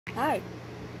Hi.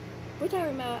 We're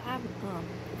talking about aphmau.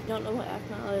 If you don't know what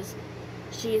aphmau is,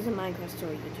 she is a Minecraft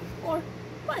story YouTuber. Or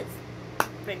was,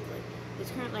 frankly.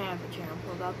 Because currently I have a channel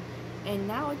pulled up. And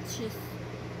now it's just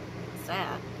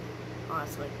sad,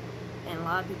 honestly. And a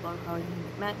lot of people are probably going to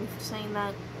get mad at me for saying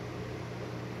that.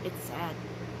 It's sad.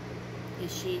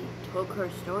 Is she took her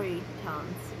storytellings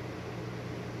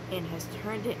and has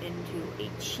turned it into a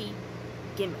cheap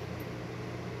gimmick,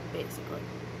 basically.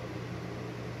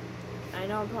 I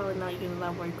know I'm probably not using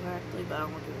that word correctly, but I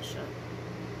don't give a shit.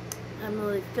 I'm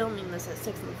literally filming this at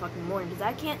 6 in the fucking morning because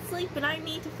I can't sleep and I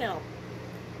need to film.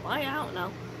 Why? I don't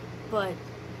know. But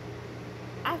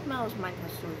aphmau is my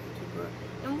Minecraft story YouTuber,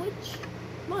 and which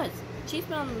was she's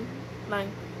been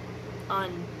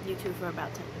on YouTube for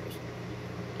about 10 years,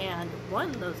 and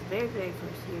one of those very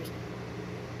first years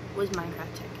was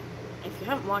Minecraft Tech. If you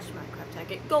haven't watched Minecraft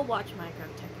Tech, go watch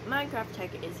Minecraft Tech. Minecraft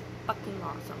Tech is fucking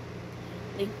awesome.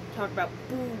 They talk about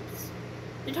boobs.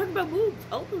 They talk about boobs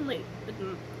openly with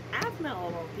aphmau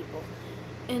of all people.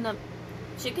 And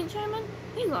Chicken Shaman,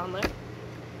 he's on there.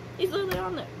 He's literally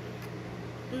on there.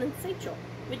 And then Sachel,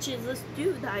 which is this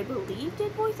dude that I believe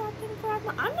did voice acting for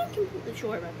aphmau. I'm not completely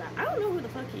sure about that. I don't know who the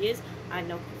fuck he is. I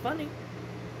know he's funny.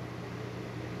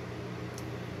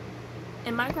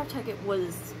 In Minecraft Tech, it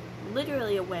was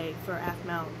literally a way for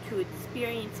aphmau to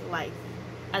experience life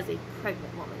as a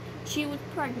pregnant woman. She was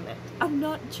pregnant. I'm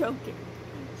not joking.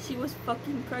 She was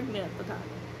fucking pregnant at the time.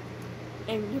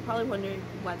 And you're probably wondering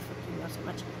why the fuck you know so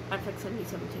much. Minecraft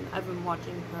 2017. I've been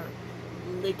watching her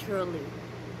literally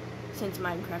since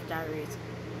Minecraft Diaries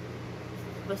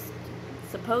was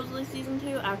supposedly season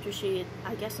 2, after she had,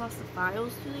 I guess, lost the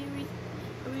files to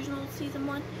the original season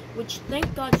 1, which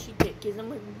thank God she did, because then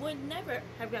we would never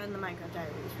have gotten the Minecraft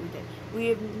Diaries we did. We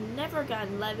have never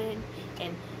gotten Levin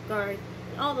and Garth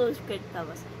and all those good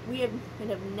fellas. We would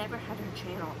have never had her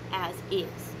channel as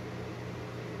is.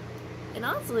 And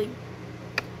honestly,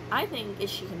 I think if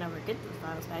she can never get those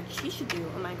files back, she should do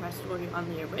a Minecraft story on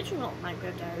the original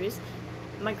Minecraft Diaries.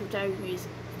 Minecraft Diaries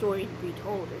story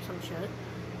retold or some shit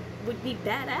would be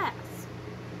badass.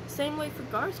 Same way for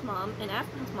Garth's mom and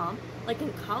aphmau's mom, like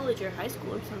in college or high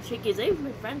school or some shit, because they've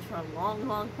been friends for a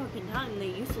long fucking time. They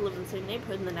used to live in the same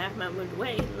neighborhood, and then aphmau moved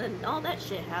away, and then all that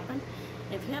shit happened.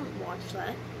 And if you haven't watched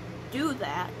that, do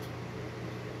that.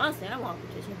 Honestly, I want a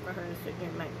petition for her to sit here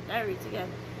in Minecraft Diaries again,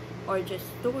 or just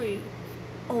story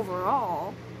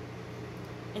overall.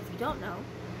 If you don't know,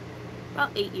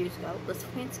 about 8 years ago, this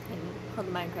fancy thing called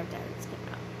the Minecraft Diaries came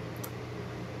out.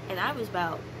 And I was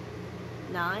about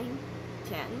 9,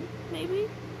 10, maybe?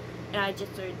 And I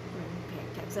just started paying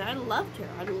attention. And I loved her.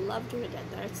 I loved her to death.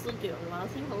 I still do. A lot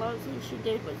of things she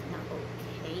did was not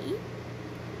okay.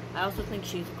 I also think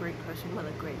she's a great person with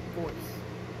a great voice.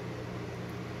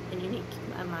 And you need to keep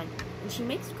that in mind. And she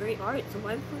makes great art, so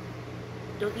why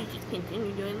don't you just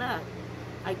continue doing that?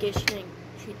 I guess she didn't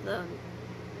treat the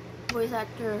voice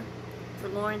actor for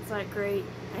Lawrence that great.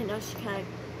 I know she kind of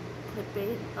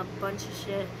clickbait a bunch of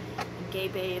shit and gay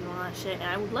bait and all that shit, and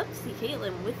I would love to see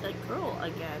Caitlyn with a girl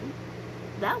again.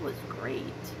 That was great.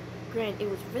 Granted, it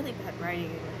was really bad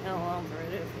writing and hell over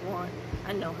it if you want.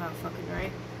 I know how to fucking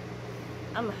write.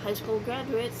 I'm a high school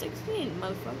graduate at 16,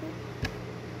 motherfucker.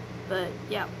 But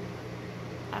yeah,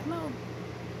 aphmau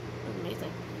was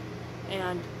amazing.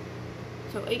 And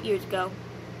so 8 years ago,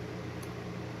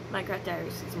 Minecraft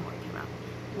Diaries Season 1 came out.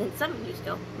 And then 7 years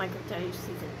ago, Minecraft Diaries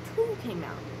Season 2 came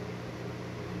out.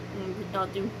 And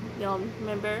y'all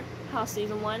remember how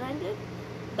Season 1 ended?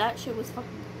 That shit was fucking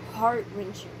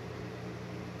heart-wrenching.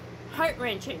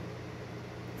 Heart-wrenching.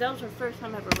 That was her first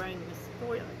time ever writing a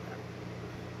story like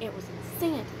that. It was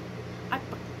insanity. I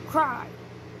fucking cried.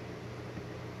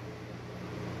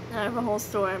 I have a whole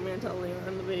story I'm gonna tell later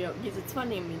in the video because it's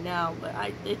funny to me now, but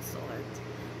it still hurts.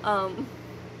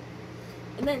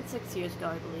 And then 6 years ago,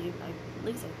 I believe, at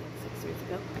least I think 6 years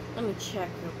ago. Let me check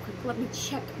real quick. Let me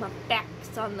check my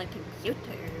facts on the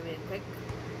computer real quick.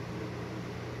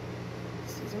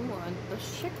 Season 1, the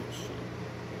chicken shit.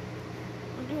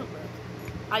 I'm doing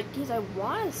that. Because I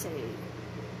want to say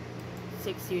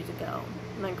 6 years ago,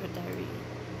 Minecraft Diaries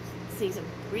Season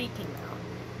 3 came out,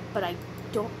 but I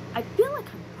feel like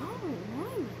I'm wrong. Why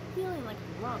am I feeling like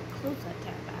I'm wrong? Close that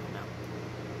tab back now.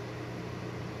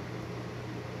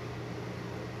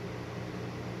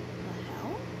 The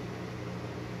hell?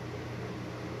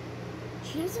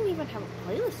 She doesn't even have a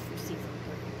playlist for Season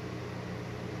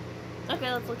 3. Okay,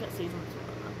 let's look at Season 2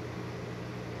 now.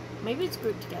 Maybe it's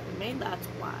grouped together. Maybe that's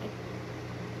why.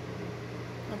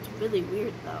 That's really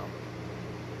weird, though.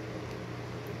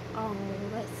 Oh,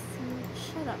 let's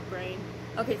see. Shut up, brain.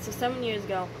 Okay, so 7 years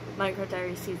ago, Minecraft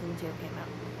Diaries Season 2 came out.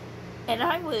 And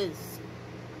I was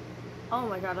Oh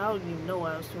my god, I don't even know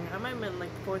what I was doing. I might have been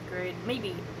like 4th grade,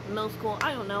 maybe middle school.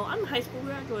 I don't know. I'm a high school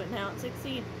graduate now at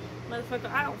 16.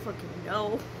 Motherfucker, I don't fucking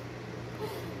know.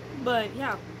 But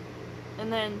yeah.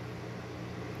 And then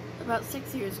about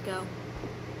 6 years ago,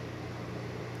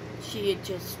 she had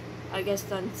just, I guess,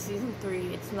 done season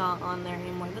 3. It's not on there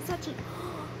anymore. That's actually,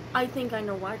 I think I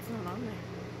know why it's not on there.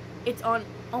 It's on,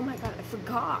 oh my god, I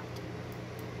forgot.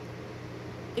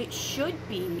 It should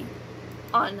be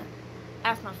on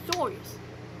aphmau Stories.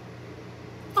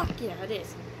 Fuck yeah, it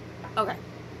is. Okay,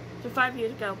 so 5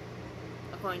 years ago,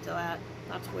 according to that,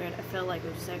 that's weird, I feel like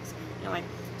it was 6. Anyway,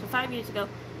 so 5 years ago,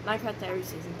 Minecraft Diaries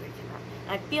Season 3 came out.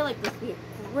 And I feel like this would be a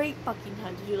great fucking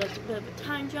time to do like a bit of a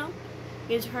time jump.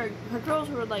 Because her girls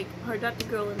were like, her adopted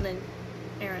girl and then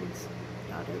Aaron's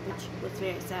daughter, which was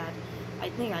very sad. I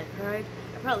think I cried.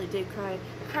 I probably did cry.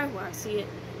 I cried when I see it.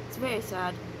 It's very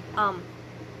sad.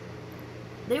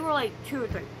 They were like 2 or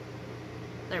 3.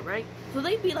 There, right? So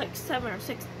they'd be like 7 or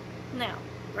 6 now,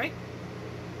 right?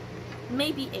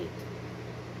 Maybe 8.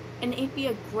 And it'd be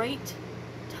a great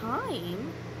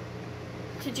time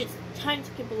to just time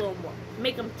skip a little more.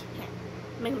 Make them 10.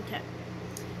 Make them 10.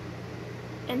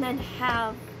 And then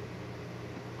have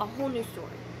a whole new story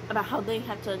about how they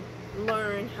have to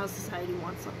learn how society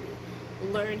wants them to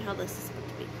be. Learn how this is supposed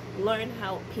to be. Learn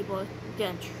how people are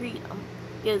gonna treat them.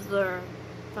 Because they're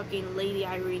fucking Lady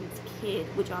Irene's kid.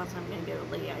 Which honestly I'm gonna get a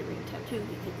Lady Irene tattoo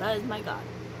because that is my god.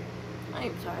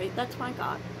 I'm sorry, that's my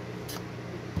god.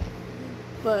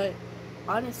 But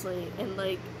honestly, and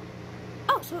like,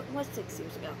 oh, so it was 6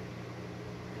 years ago.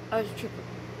 I was tripping.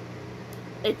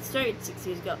 It started 6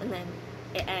 years ago, and then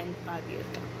it ended 5 years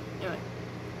ago. Anyway,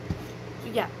 so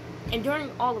yeah, and during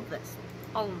all of this,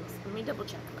 let me double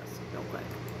check this real quick.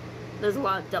 There's a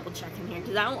lot of double checking here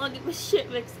because I don't want to get my shit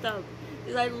mixed up.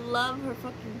 Because I love her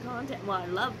fucking content. Well, I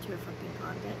loved her fucking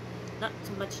content. Not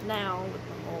so much now with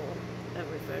the whole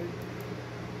everything.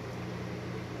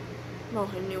 Well,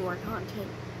 her newer content.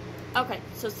 Okay,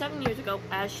 so 7 years ago,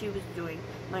 as she was doing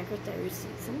Minecraft Diaries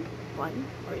Season 1,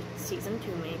 or Season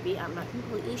 2 maybe, I'm not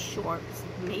completely sure,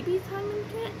 maybe time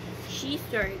into it, she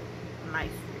started my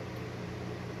streak.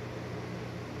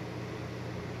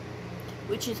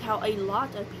 Which is how a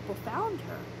lot of people found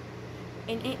her.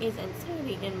 And it is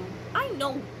insanity, and I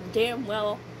know damn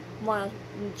well why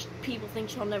people think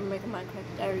she'll never make a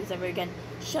Minecraft Diaries ever again.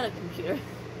 Shut up, computer.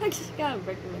 I just got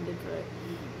recommended for it.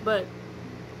 But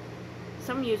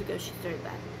some years ago, she started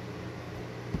that.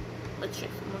 Let's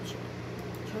check some more shit.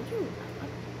 Should I do that?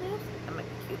 That might be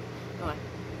cute. Anyway.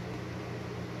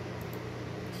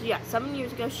 So yeah, 7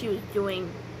 years ago, she was doing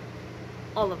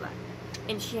all of that.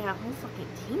 And she had a whole fucking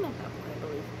team at that point, I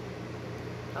believe.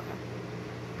 Okay.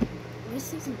 Where's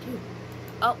Season 2?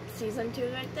 Oh, Season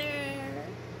 2 right there.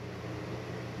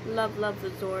 Love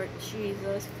Resort.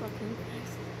 Jesus fucking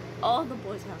Christ. Oh, the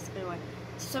boys' house. Anyway,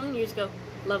 7 years ago,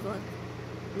 Love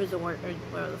Resort, or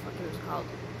whatever the fuck it was called,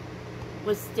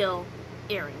 was still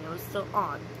airing. It was still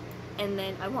on. And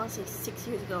then, I want to say 6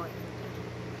 years ago it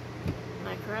ended. Am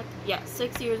I correct? Yeah,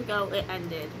 6 years ago it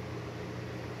ended.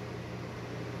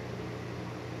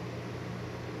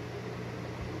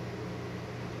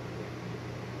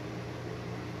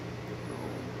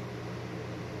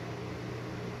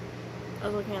 I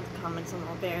was looking at the comments on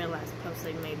the very last post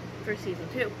they made for Season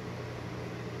 2.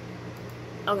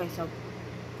 Okay, so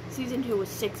Season 2 was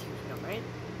 6 years ago, right?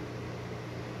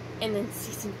 And then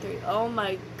Season 3. Oh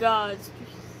my god,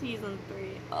 Season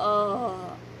 3.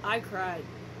 Oh, I cried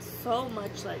so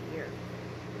much that year.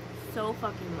 So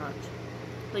fucking much.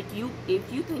 Like,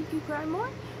 if you think you cry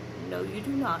more, no, you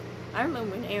do not. I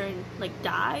remember when Aaron, like,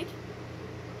 died.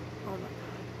 Oh my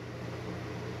god.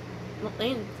 Well,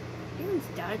 Aaron's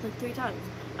died like 3 times.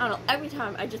 I don't know, every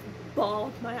time I just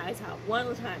bawled my eyes out. One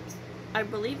of the times. I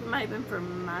believe it might have been for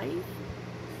my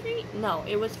street? No,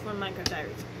 it was for Minecraft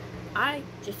Diaries. I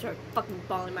just started fucking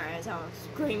bawling my eyes out. I was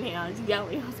screaming, I was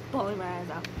yelling, I was bawling my eyes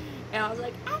out. And I was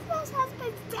like, aphmau's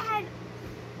husband's dead!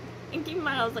 And keep in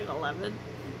mind, I was like 11.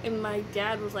 And my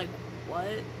dad was like, what?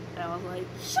 And I was like,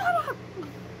 shut up!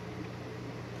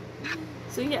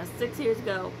 So yeah, 6 years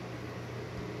ago,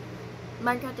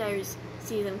 Minecraft Diaries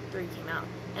Season 3 came out.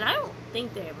 And I don't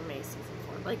think they ever made Season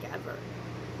 4, like ever.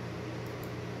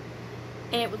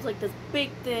 And it was like this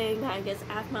big thing. I guess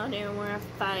aphmau and Aaron were in a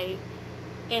fight.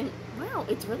 And wow,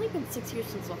 it's really been 6 years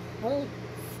since the whole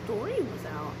story was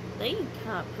out. They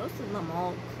kind of posted them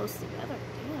all close together.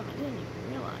 Damn, I didn't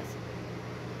even realize.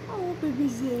 Oh, baby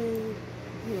Zed.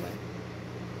 Anyway.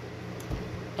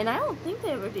 And I don't think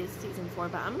they ever did Season 4,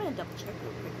 but I'm gonna double check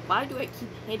real quick. Why do I keep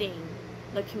hitting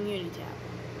the community tab?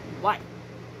 Why?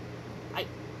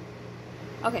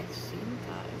 Okay, Season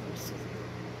 5 or Season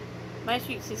 4. My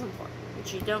Street Season 4,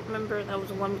 which you don't remember, that was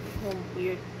the one with the whole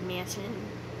weird mansion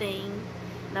thing.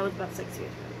 And that was about 6 years ago,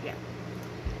 yeah.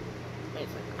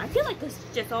 I feel like this is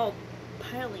just all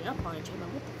piling up on each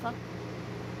other. What the fuck?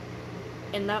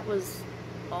 And that was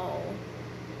all.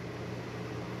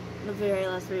 The very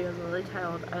last video is really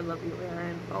titled, I Love You,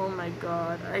 Aaron. Oh my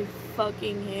god, I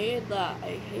fucking hated that.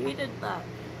 I hated that.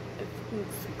 I fucking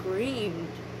screamed.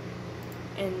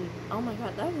 And, oh my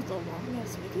god, that was a long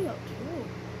ass video, too.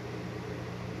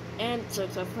 And so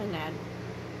my dad.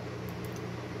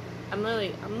 I'm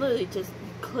literally just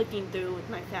clicking through with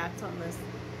my facts on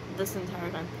this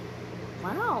entire time.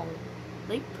 Wow,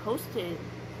 they posted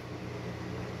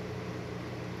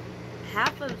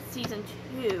half of season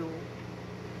 2,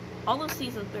 all of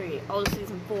season 3, all of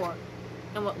season 4,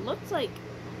 and what looks like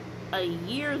a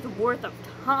year's worth of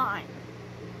time.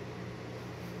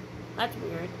 That's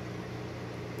weird.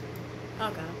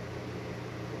 Okay.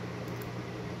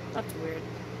 That's weird.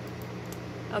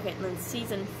 Okay, and then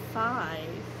season 5,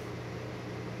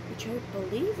 which I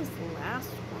believe is the last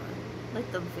one. Like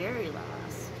the very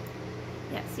last.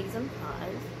 Yeah, season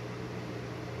 5.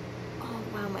 Oh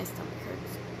wow, my stomach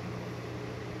hurts.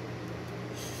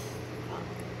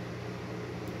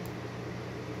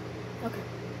 Fuck. Okay.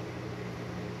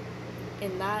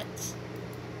 And that,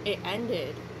 it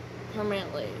ended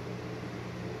permanently.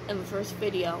 In the first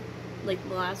video, like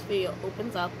the last video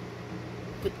opens up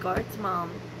with Garrett's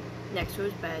mom next to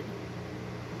his bed.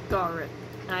 Garrett.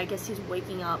 And I guess he's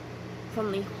waking up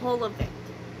from the whole event.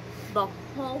 The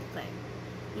whole thing.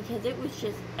 Because it was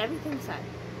just everything said.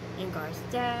 And Gar's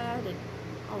dad and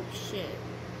oh shit.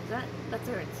 That's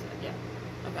Aaron's dad, yeah.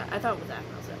 Okay, I thought it was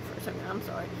aphmau's dad for a second, I'm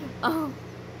sorry.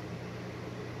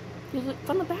 Because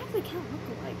from the back they can't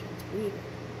look alike. It's weird.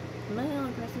 Am I the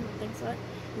only person that thinks that?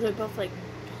 They're both like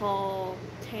tall,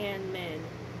 tan men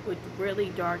with really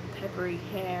dark, peppery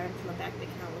hair, and from the back they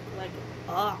kind of look alike.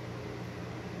 Oh.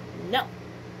 No.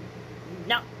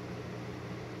 No.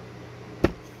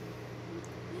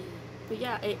 But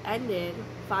yeah, it ended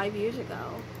 5 years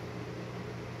ago.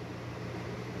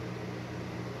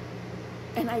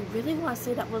 And I really want to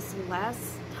say that was the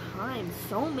last time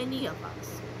so many of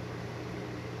us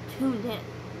tuned in.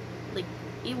 Like,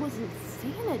 it was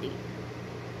insanity.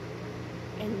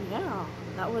 And yeah,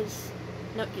 that was,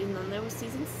 no, and then there was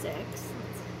season 6.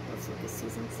 Let's look at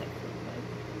season 6 real quick.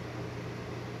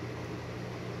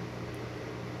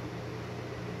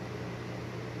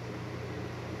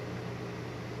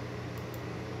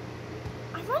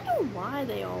 I wonder why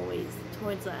they always,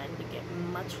 towards the end, get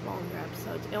much longer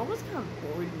episodes. It always kind of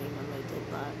bored me when they did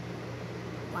that.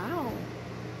 Wow.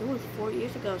 It was 4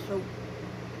 years ago, so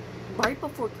right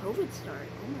before COVID started.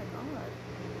 Oh my god.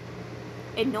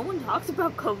 And no one talks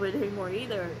about COVID anymore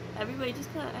either. Everybody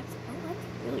just kind of acts, oh, that's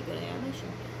really good animation.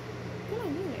 Good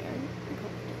idea, Aaron.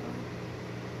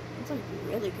 It's like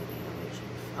really good animation.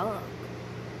 Fuck.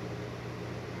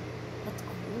 That's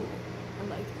cool. I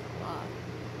like that a lot.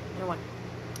 You know what?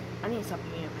 I need to stop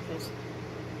eating it because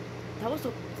that was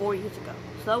 4 years ago.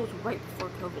 So that was right before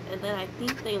COVID. And then I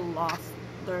think they lost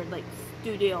their, like,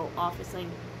 studio office thing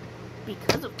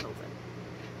because of COVID.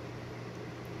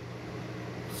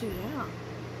 So yeah.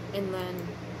 And then,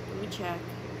 let me check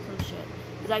some shit.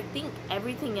 Because I think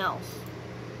everything else,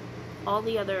 all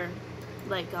the other,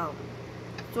 like,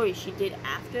 stories she did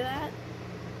after that,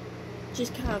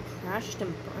 just kind of crashed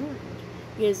and burned.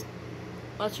 Because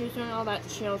while she was doing all that,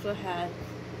 she also had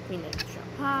Queen of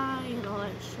Pie and all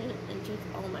that shit. And just,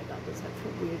 oh my god, this had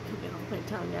feel weird coming off my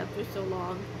tongue after so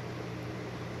long.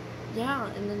 Yeah,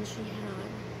 and then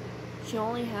she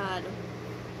only had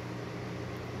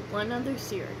one other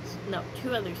series, no,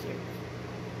 2 other series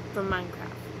from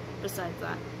Minecraft besides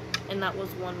that. And that was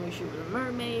one where she was a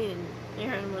mermaid and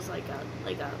Aaron was like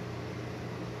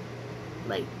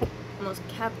almost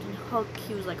Captain Hook,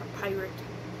 he was like a pirate.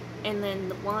 And then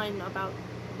the one about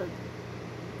the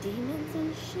demons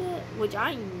and shit, which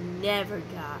I never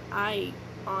got. I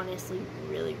honestly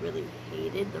really, really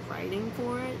hated the writing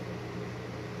for it.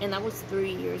 And that was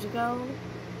 3 years ago.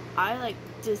 I like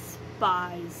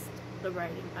despised the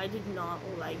writing. I did not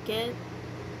like it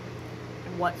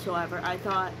whatsoever. I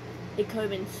thought it could have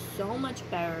been so much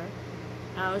better.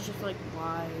 And I was just like,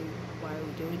 why are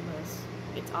we doing this?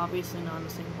 It's obviously not in the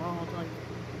same world. Like,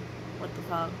 what the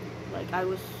fuck? Like, I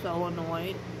was so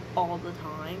annoyed all the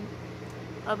time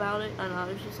about it, and I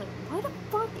was just like, why the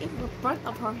fuck is the front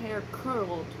of her hair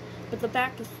curled, but the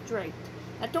back is straight?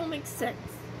 That don't make sense.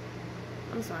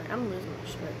 I'm sorry, I'm losing my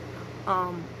shit.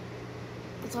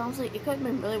 So I was like, it could have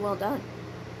been really well done.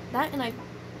 That, and I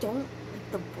don't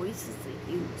like the voices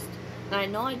they used. And I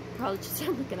know I probably just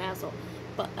sound like an asshole,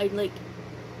 but I like,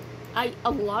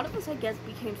 a lot of us, I guess,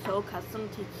 became so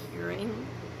accustomed to hearing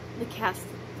the cast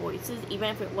voices, even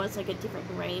if it was like a different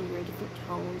range or a different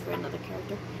tone for another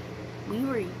character. We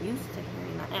were used to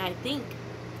hearing that, and I think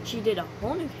she did a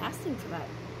whole new casting for that,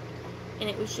 and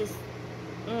it was just,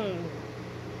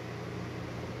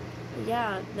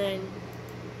 yeah. Then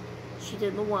she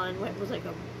did the one where it was like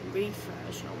a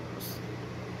refresh almost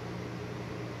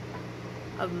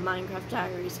of Minecraft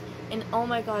Diaries, and oh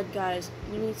my god, guys,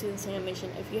 you need to see this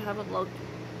animation. If you haven't looked,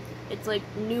 it's like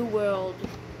New World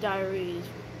Diaries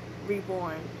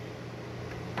Reborn,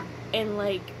 and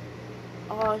like,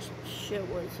 oh shit,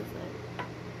 what is his name?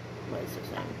 What is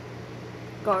his name?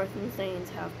 Garth and Zane's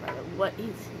half brother. What is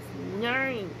his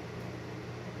name?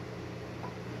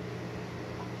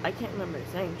 I can't remember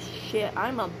his name. Shit,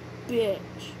 I'm a bitch.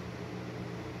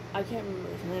 I can't remember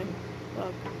his name.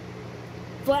 Fuck.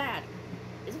 Vlad.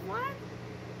 Is it Vlad?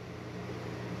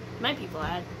 Might be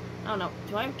Vlad. I don't know.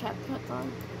 Do I have cap cuts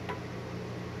on?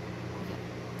 Okay.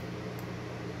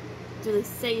 Do they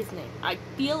say his name? I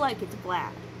feel like it's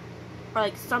Vlad. Or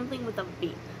like something with a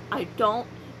V. I don't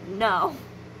know.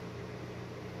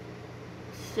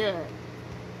 Shit.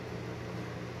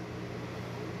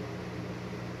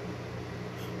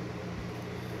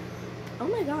 Oh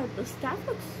my god, the staff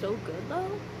looks so good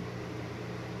though.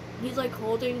 He's like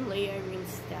holding Lee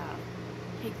Irene's staff.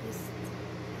 Take this.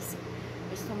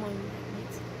 There's someone that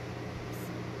needs this.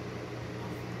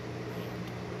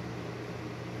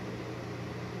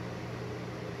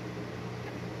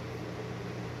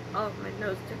 Oh, my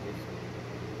nose tickles.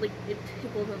 Like, it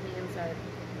tickles on the inside.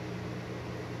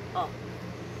 Oh.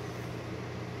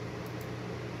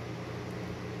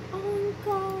 Oh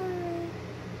god.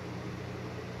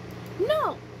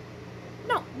 No!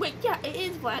 No, wait, yeah, it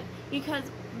is Vlad. Because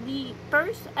the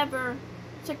first ever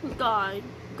second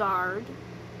guard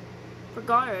for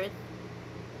Garth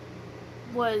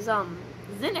was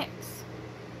Zinix.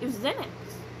 It was Zinix.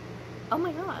 Oh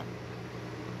my god.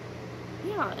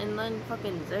 Yeah, and then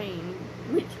fucking Zane,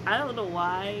 which I don't know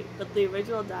why, but the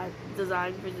original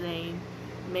design for Zane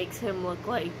makes him look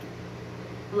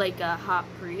like a hot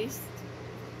priest,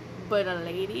 but a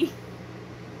lady.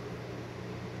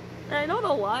 And I don't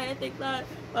know why I think that,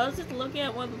 but I was just looking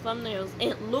at one of the thumbnails,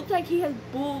 and it looked like he has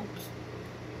boobs.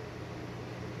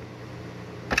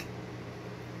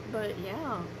 But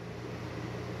yeah.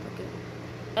 Okay.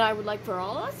 And I would like for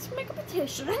all of us to make a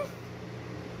petition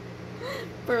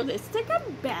for this to come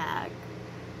back.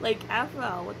 Like,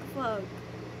 aphmau, what the fuck?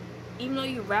 Even though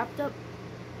you wrapped up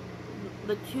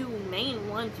the two main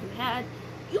ones you had,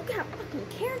 you got fucking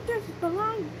characters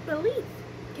beyond belief.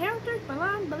 Characters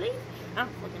beyond belief? I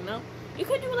don't fucking know. You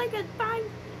could do like a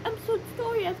 5-episode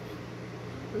story of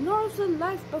Laura's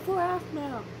life before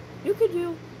aphmau. You could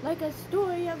do like a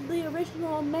story of the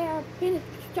original mayor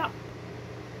finished up.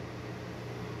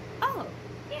 Oh,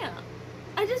 yeah.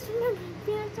 I just remember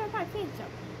finished up.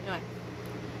 Anyway,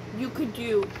 you could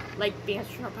do like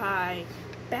Finished Pie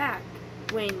back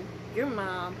when your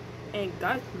mom and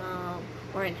Garth's mom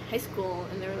were in high school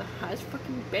and they were the hottest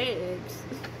fucking babes.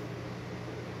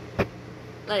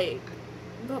 Like,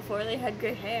 before they had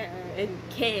good hair and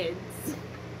kids.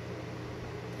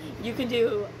 You could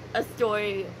do a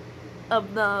story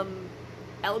of the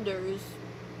elders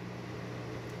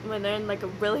when they're in like a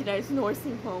really nice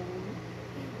nursing home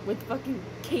with fucking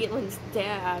Caitlin's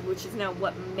dad, which is now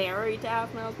what, married to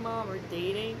aphmau's mom or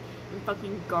dating, and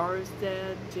fucking Gar's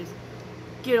dad. Just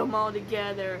get them all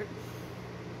together.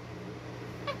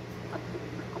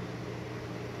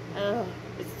 Ugh,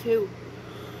 it's too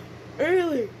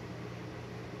early.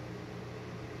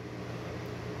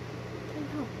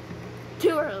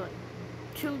 Too early.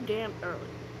 Too damn early.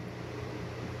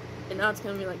 And now it's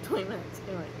gonna be like 20 minutes.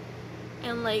 Anyway.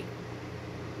 And like,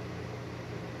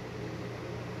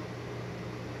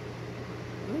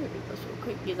 let me read this real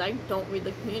quick because I don't read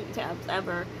the community tabs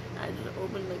ever. I just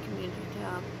open the community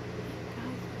tab.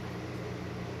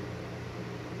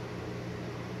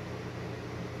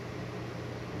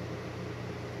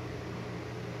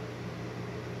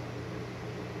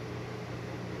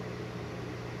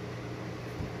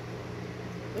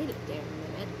 Wait a damn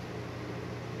minute.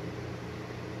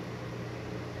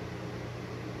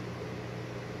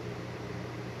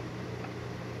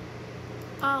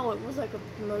 Oh, it was like a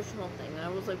promotional thing. I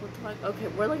was like, what the fuck? Okay,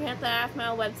 we're looking at the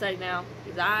aphmau website now.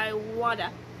 Because I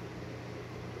wanna.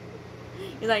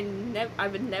 Because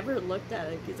I've never looked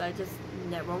at it. Because I just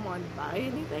never wanted to buy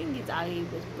anything. Because I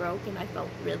was broke and I felt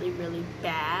really, really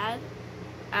bad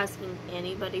asking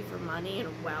anybody for money. And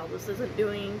wow, this isn't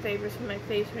doing favors for my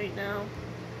face right now.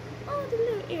 Oh, the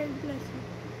little Aaron, bless him.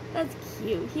 That's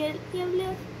cute. He had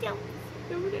little dumps.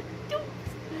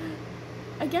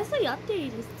 I guess they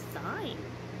updated his design.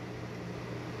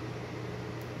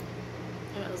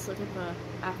 Yeah, let's look at the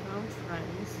aphmau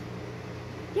trends.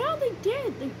 Yeah, they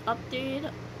did. They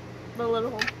updated the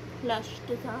little plush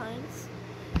designs.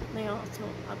 They also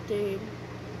updated.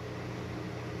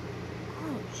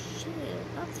 Oh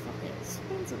shit, that's fucking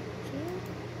expensive, dude.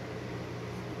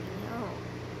 No.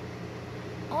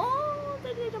 Oh,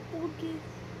 the little bookies.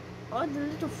 Oh, the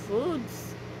little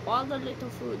foods. All the little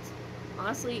foods.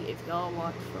 Honestly, if y'all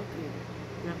watch fucking,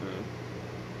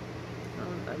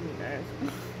 I mean, guys.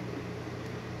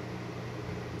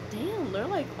 Damn, they're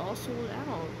like all sold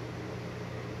out.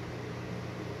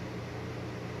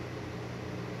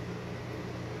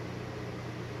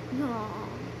 No.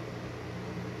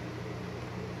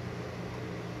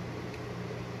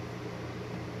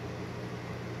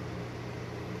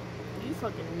 You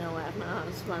fucking know aphmau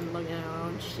has fun looking at our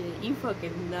own shit. You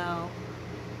fucking know.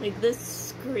 Like, this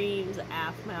screams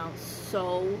aphmau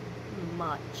so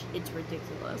much. It's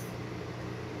ridiculous.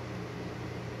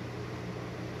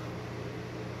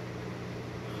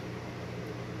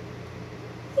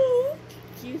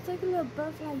 She's like a little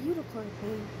butterfly unicorn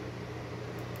thing.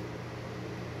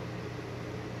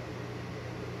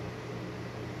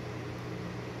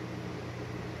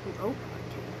 Robot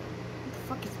cat? What the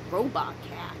fuck is robot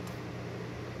cat?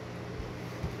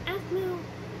 aphmau.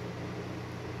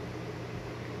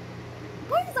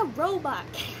 What is a robot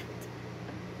cat?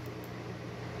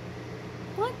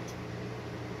 What?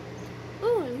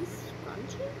 Oh, these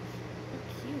scrunchies are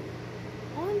cute.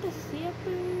 On the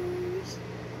zippers.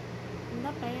 In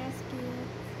the basket.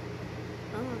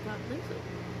 Oh my god, look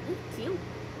cute.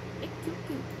 It's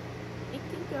cute. It's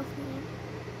cute, girlfriend.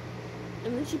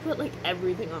 And then she put like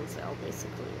everything on sale,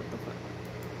 basically. What the fuck?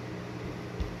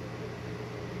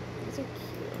 These are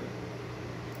cute.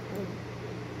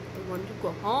 I want to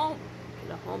go home.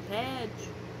 The home page.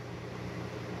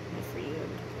 My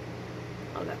friend.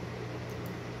 Okay.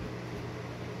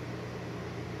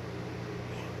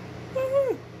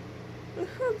 The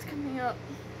sun's coming up.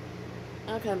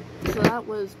 Okay, so that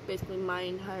was basically my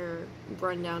entire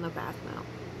rundown of aphmau.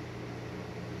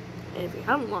 And if you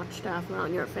haven't watched aphmau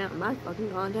and you're a fan of my fucking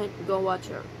content, go watch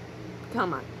her.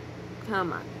 Come on.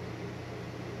 Come on.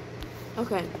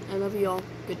 Okay, I love you all.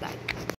 Goodbye.